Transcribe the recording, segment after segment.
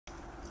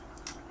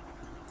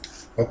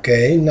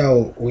Okay,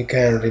 now we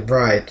can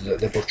rewrite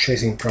the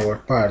purchasing power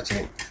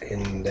parity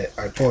in the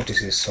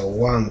hypothesis of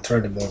one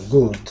tradable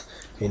good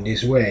in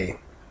this way.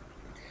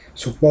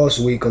 Suppose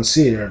we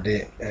consider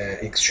the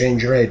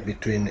exchange rate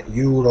between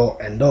euro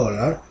and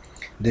dollar.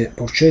 The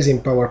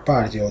purchasing power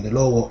parity of the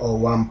low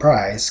of one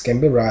price can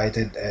be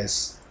written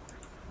as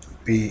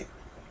P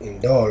in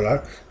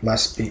dollar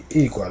must be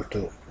equal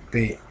to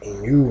P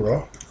in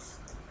euro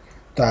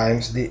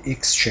times the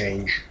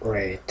exchange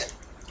rate.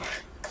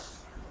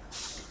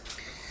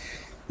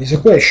 This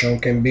equation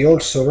can be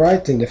also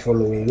written in the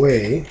following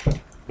way: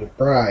 the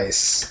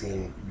price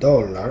in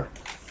dollar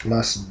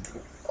must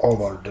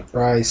over the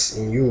price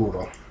in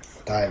euro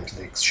times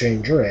the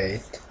exchange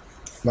rate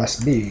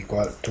must be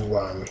equal to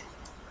 1.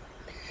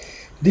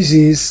 This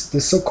is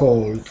the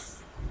so-called,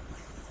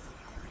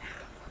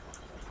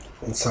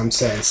 in some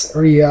sense,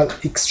 real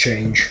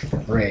exchange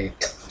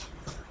rate.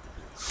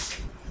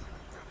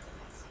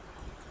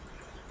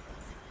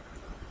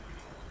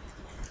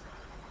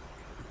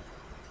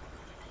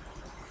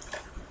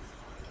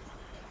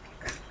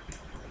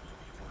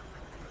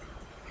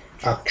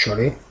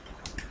 Actually,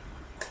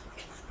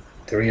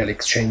 the real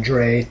exchange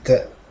rate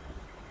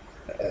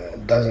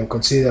doesn't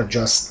consider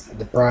just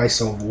the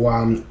price of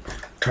one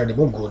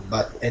tradable good,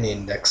 but an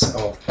index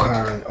of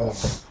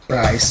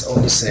price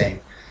of the same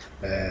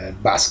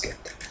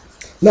basket.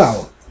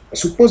 Now,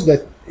 suppose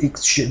that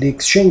the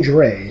exchange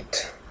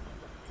rate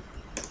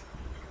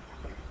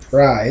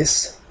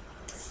rise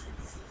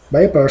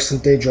by a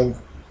percentage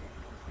of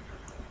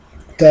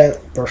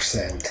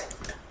 10%.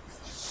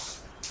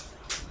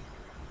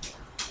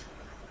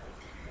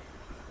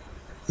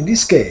 In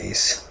this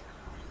case,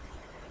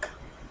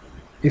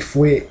 if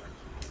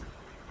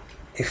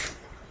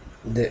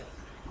the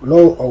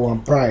low of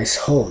one price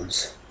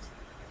holds,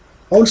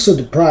 also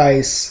the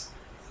price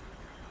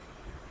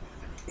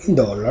in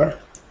dollar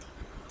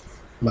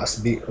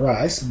must be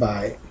raised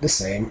by the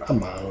same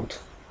amount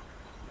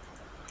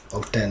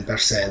of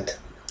 10%.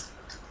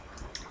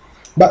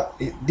 But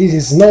this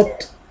is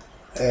not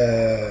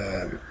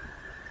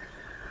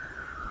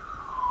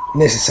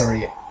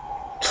necessarily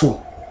true,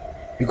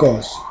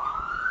 because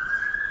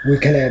we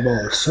can have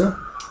also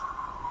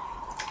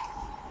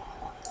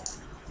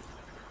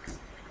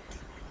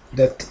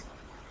that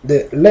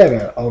the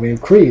level of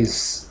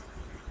increase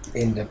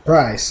in the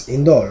price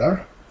in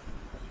dollar,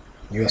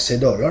 USA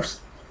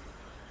dollars,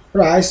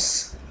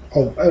 rise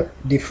of a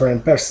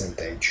different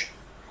percentage,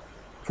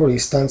 for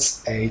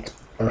instance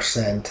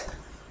 8%.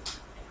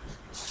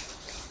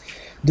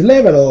 The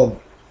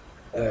level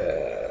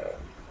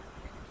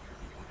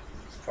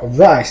of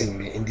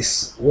rising in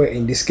this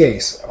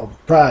case of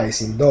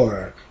price in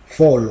dollar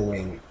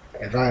following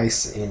a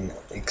rise in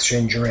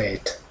exchange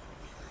rate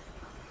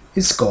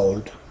is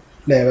called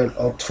level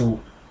of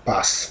true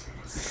pass.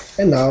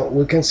 And now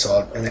we can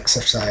solve an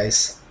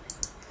exercise.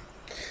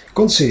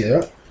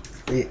 Consider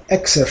the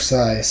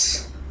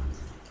exercise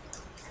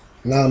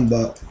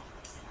number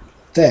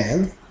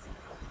 10,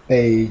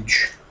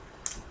 page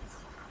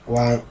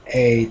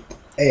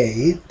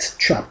 188,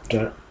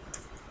 chapter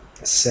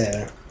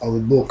 7 of the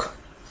book.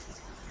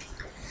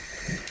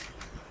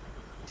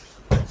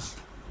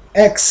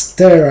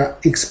 Ex-terra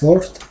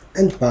export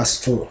and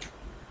pass-through.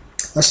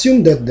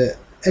 Assume that the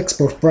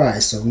export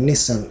price of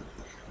Nissan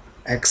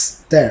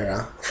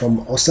X-Terra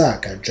from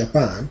Osaka,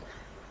 Japan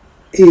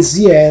is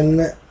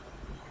yen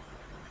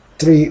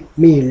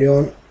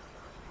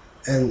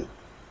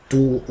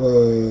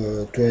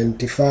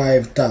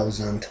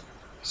 3,025,000.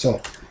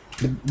 So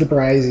the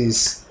price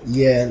is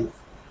yen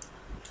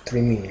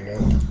 3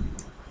 million.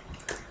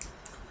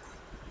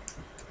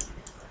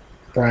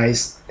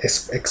 Price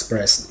is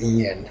expressed in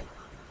yen.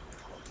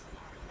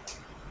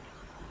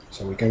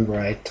 So we can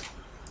write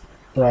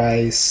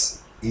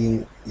price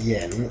in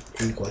yen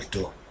equal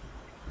to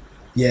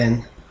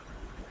yen.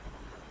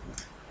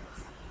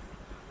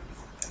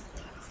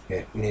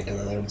 Okay, we need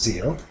another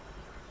 0.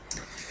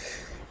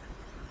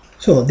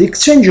 So the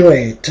exchange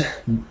rate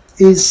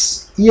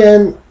is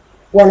yen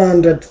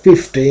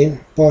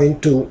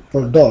 115.2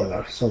 per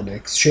dollar. So the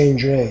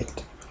exchange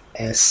rate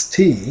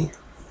ST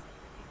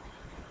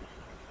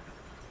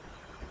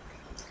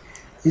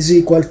is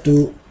equal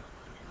to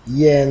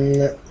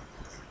yen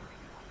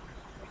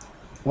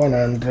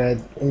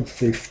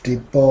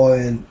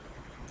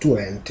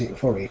 150.20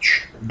 for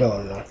each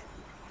dollar.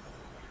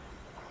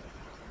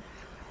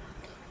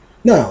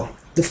 Now,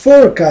 the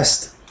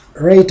forecast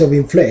rate of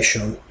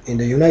inflation in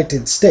the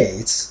United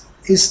States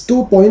is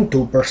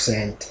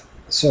 2.2%.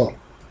 So,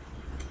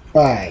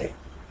 pi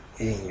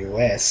in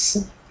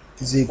US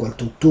is equal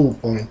to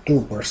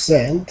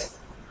 2.2%.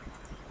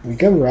 We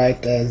can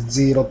write as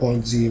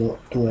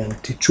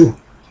 0.022.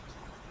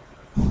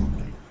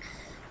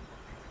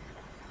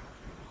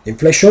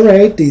 Inflation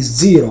rate is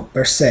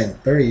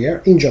 0% per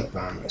year in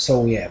Japan, so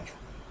we have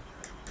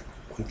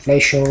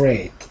inflation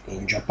rate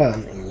in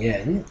Japan in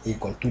yen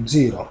equal to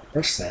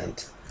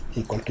 0%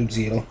 equal to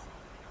 0.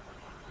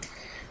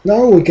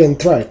 Now we can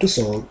try to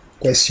solve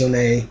question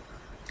A.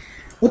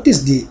 What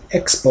is the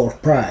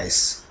export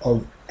price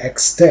of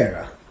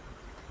Xterra?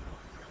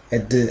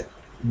 at the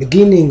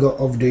beginning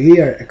of the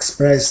year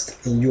expressed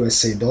in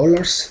USA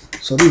dollars?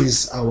 So this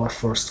is our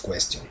first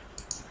question.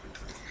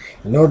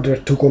 In order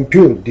to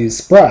compute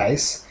this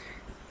price,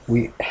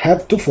 we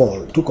have to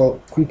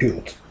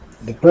compute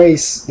the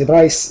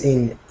price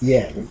in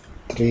yen,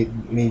 3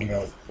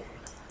 million,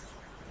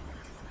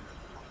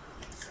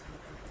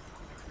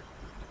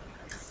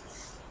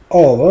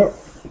 over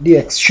the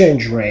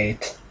exchange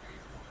rate,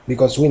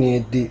 because we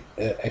need the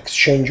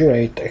exchange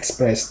rate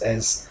expressed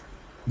as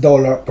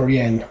dollar per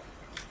yen.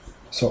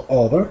 So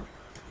over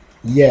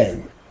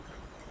yen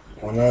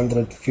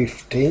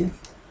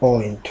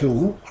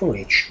 115.2 for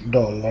each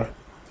dollar,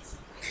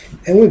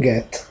 and we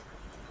get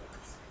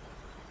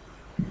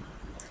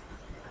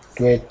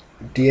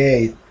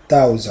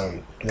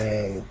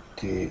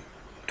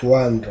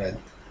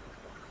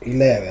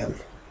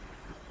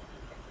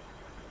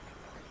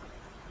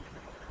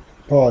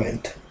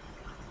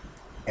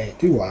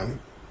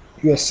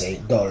USA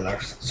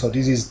dollars. So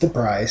this is the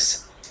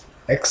price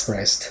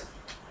expressed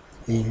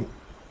in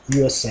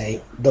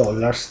USA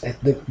dollars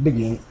at the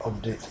beginning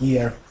of the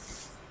year.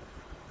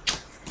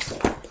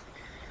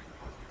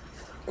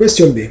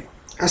 Question B.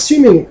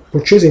 Assuming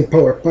purchasing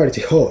power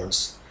parity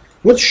holds,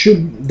 what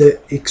should the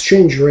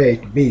exchange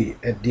rate be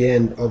at the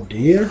end of the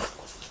year?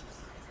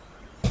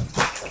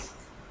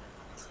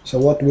 So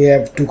what we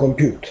have to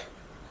compute?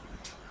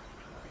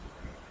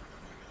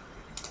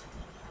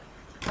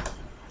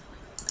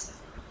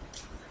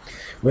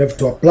 We have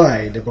to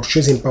apply the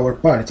purchasing power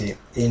parity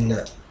in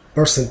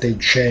percentage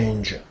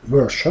change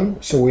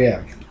version. So we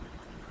have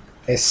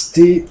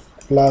ST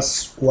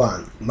plus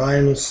 1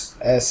 minus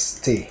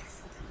ST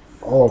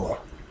over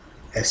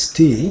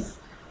ST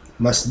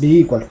must be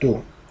equal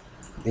to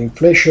the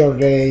inflation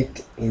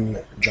rate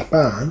in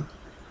Japan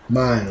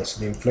minus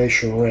the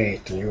inflation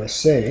rate in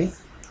USA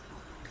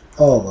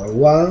over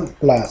 1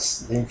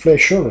 plus the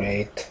inflation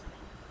rate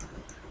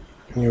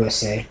in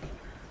USA,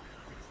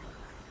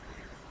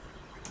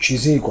 which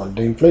is equal,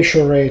 the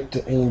inflation rate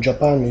in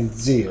Japan is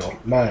 0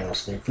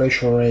 minus the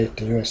inflation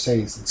rate in USA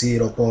is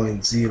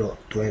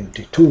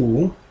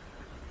 0.022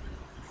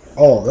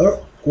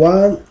 over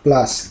 1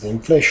 plus the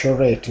inflation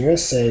rate in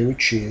USA,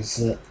 which is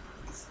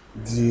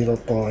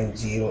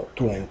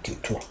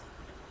 0.022.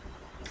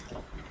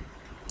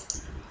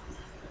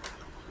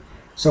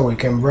 So we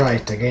can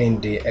write again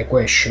the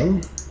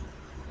equation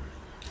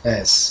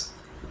as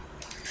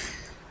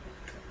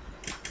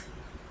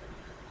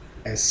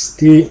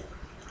ST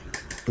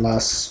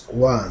plus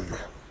 1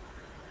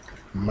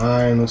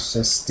 minus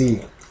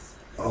ST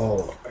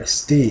or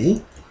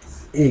ST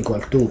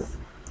equal to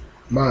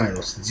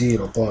minus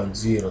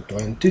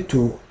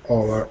 0.022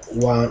 over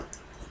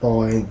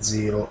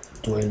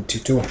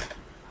 1.022.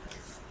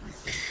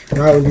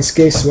 Now in this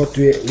case what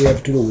we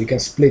have to do, we can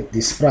split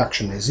this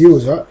fraction as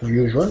usual.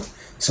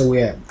 So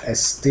we have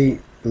ST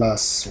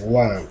plus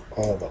 1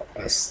 over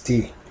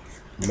ST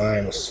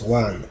minus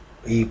 1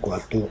 equal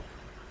to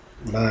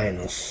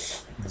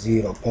minus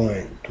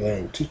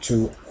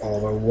 0.22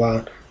 over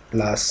 1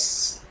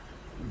 plus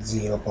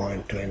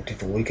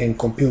 0.22. We can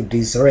compute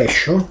this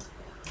ratio.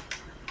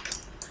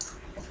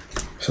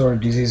 Sorry,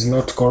 this is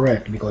not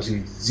correct because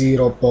it's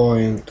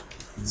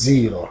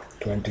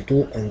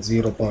 0.022 and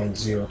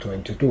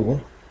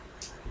 0.022.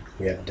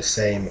 We have the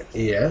same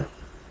here.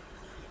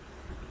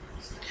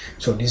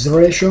 So this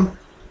ratio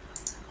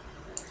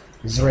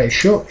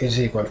is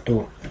equal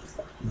to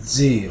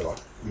 0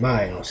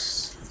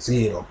 minus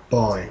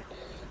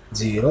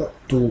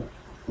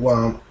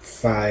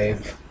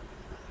 0.0215.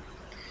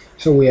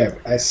 So we have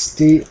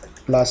ST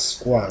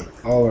plus 1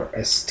 over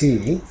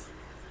ST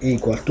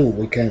equal to,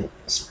 we can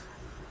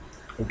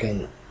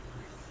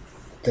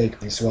take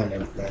this one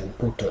and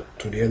put it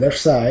to the other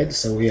side.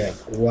 So we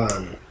have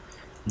 1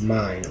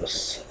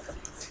 minus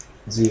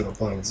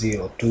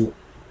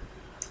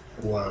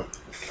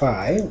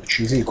 0.0215, which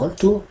is equal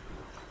to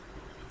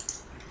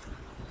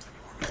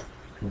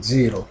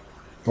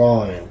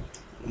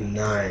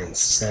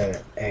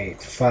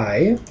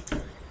 0.9785,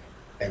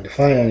 and the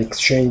final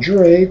exchange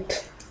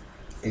rate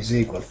is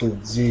equal to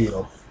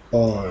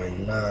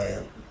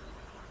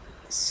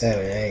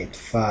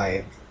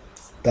 0.9785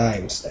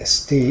 times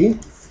ST,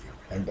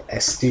 and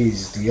ST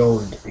is the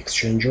old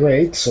exchange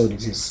rate, so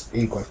this is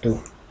equal to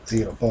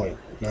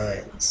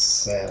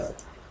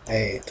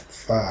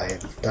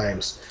 0.9785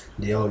 times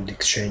the old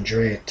exchange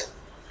rate,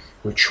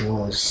 which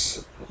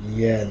was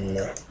yen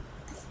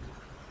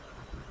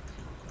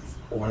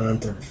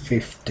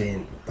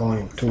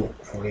 115.2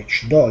 for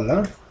each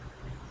dollar.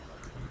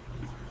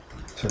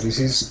 So this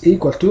is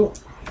equal to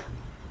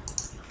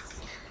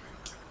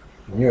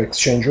new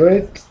exchange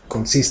rate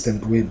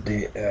consistent with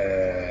the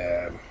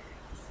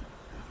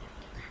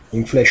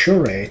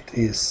inflation rate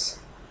is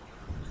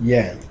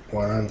yen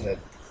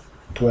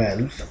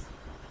 112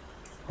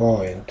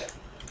 point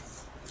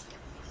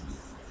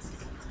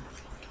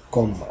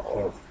comma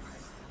or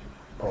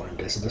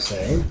point is the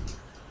same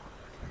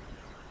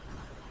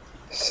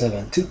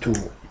 72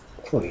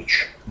 for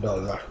each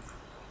dollar.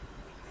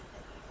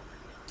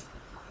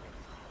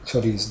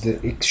 So this is the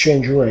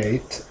exchange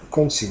rate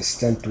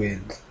consistent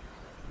with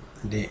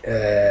the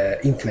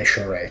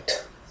inflation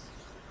rate.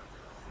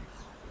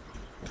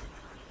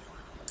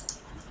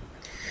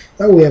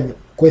 Now we have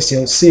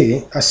question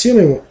C.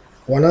 Assuming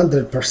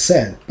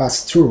 100%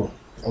 pass-through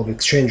of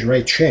exchange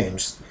rate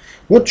changes,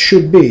 what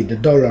should be the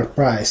dollar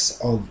price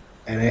of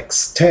an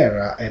X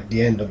Terra at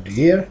the end of the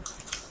year?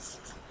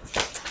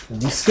 In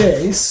this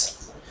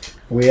case,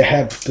 we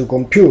have to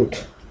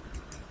compute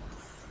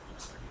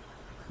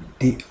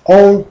the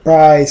old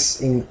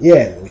price in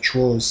yen, which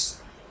was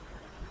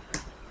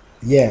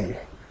yen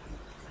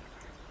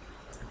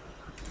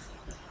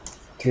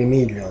 3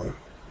 million,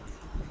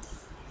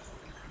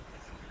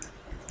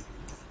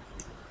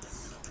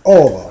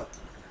 over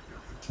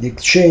the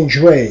exchange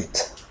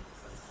rate,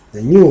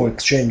 the new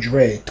exchange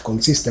rate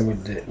consistent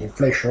with the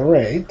inflation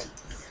rate,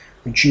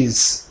 which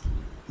is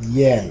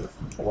yen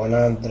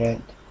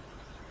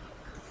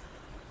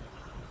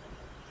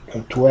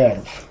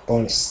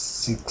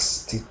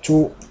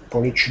 112.62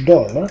 for each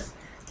dollar,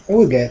 and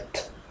we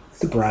get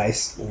the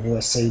price in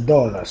USA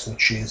dollars,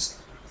 which is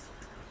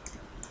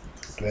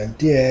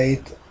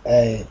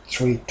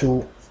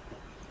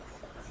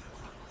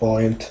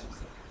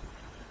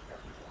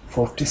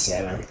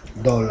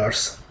 28,832.47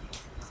 dollars.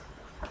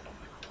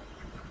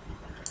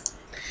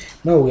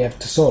 Now we have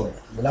to solve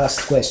the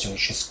last question,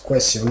 which is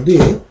question D.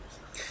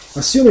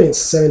 Assuming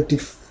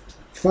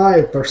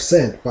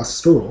 75%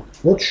 pass-through,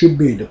 what should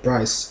be the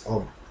price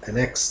of an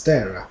X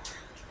Terra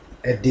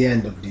at the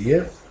end of the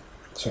year?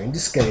 So in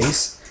this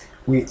case,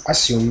 we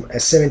assume a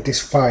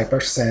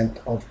 75%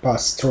 of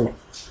pass-through.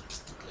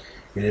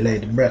 We delay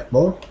the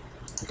breakball,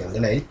 we can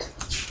delay it,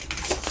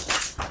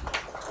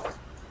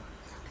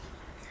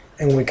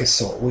 and we can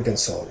solve.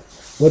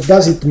 What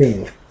does it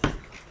mean?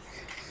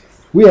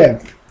 We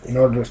have, in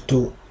order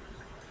to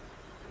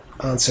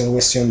answer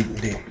question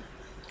D,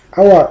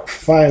 our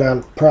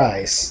final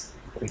price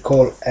we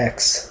call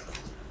X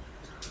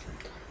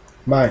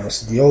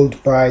minus the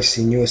old price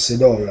in USA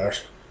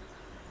dollars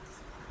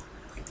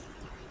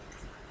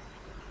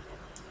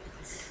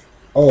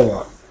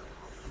over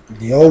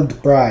the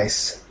old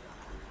price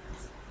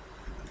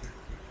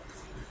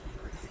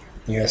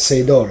in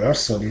USA dollars,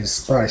 so this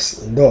is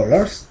price in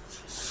dollars,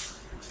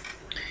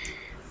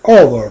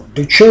 over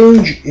the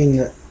change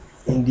in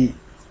the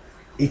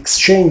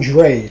exchange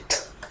rate.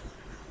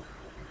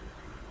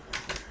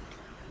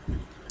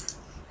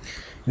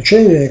 The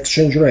change in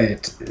exchange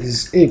rate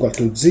is equal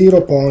to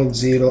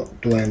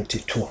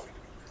 0.022.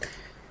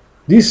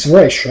 This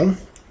ratio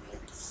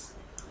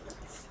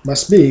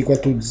must be equal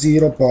to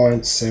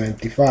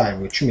 0.75,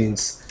 which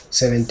means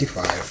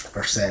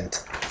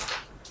 75%.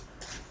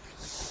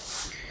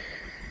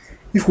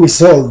 If we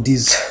solve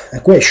this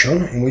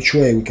equation, in which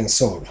way we can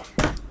solve?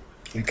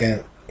 We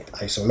can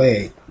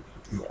isolate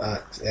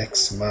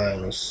x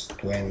minus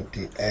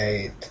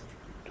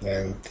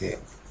 28.20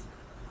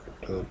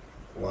 to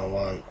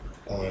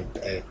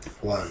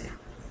 11.81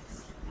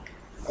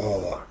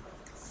 over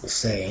the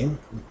same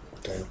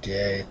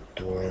 28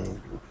 to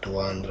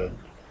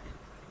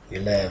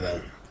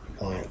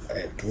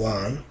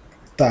 211.81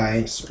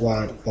 times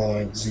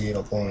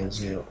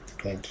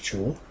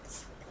 1.0.022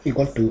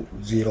 equal to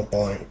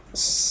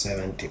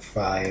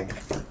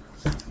 0.75.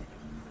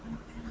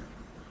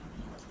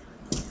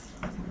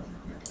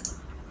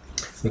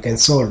 We can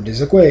solve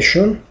this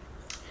equation.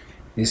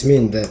 This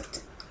means that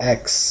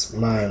x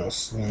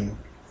minus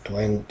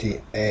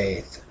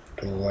 28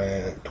 to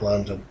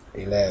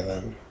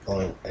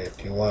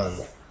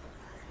 211.81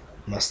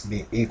 must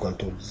be equal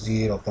to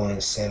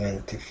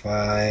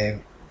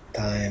 0.75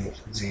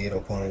 times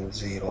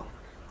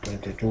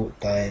 0.022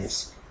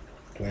 times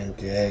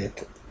 28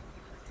 to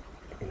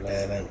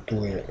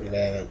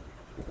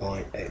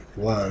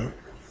 11.81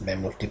 by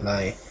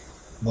multiplying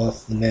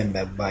both the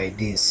member by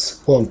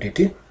this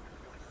quantity,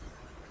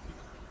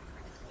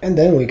 and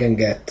then we can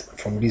get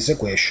from this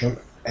equation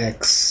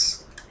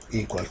x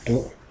equal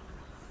to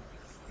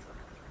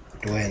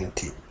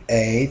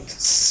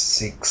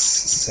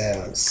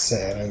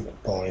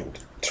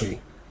 28,677.3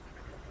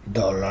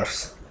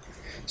 dollars.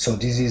 So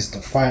this is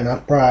the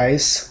final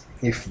price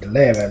if the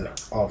level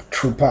of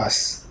true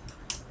pass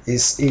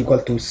is equal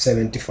to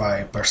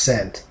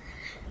 75%.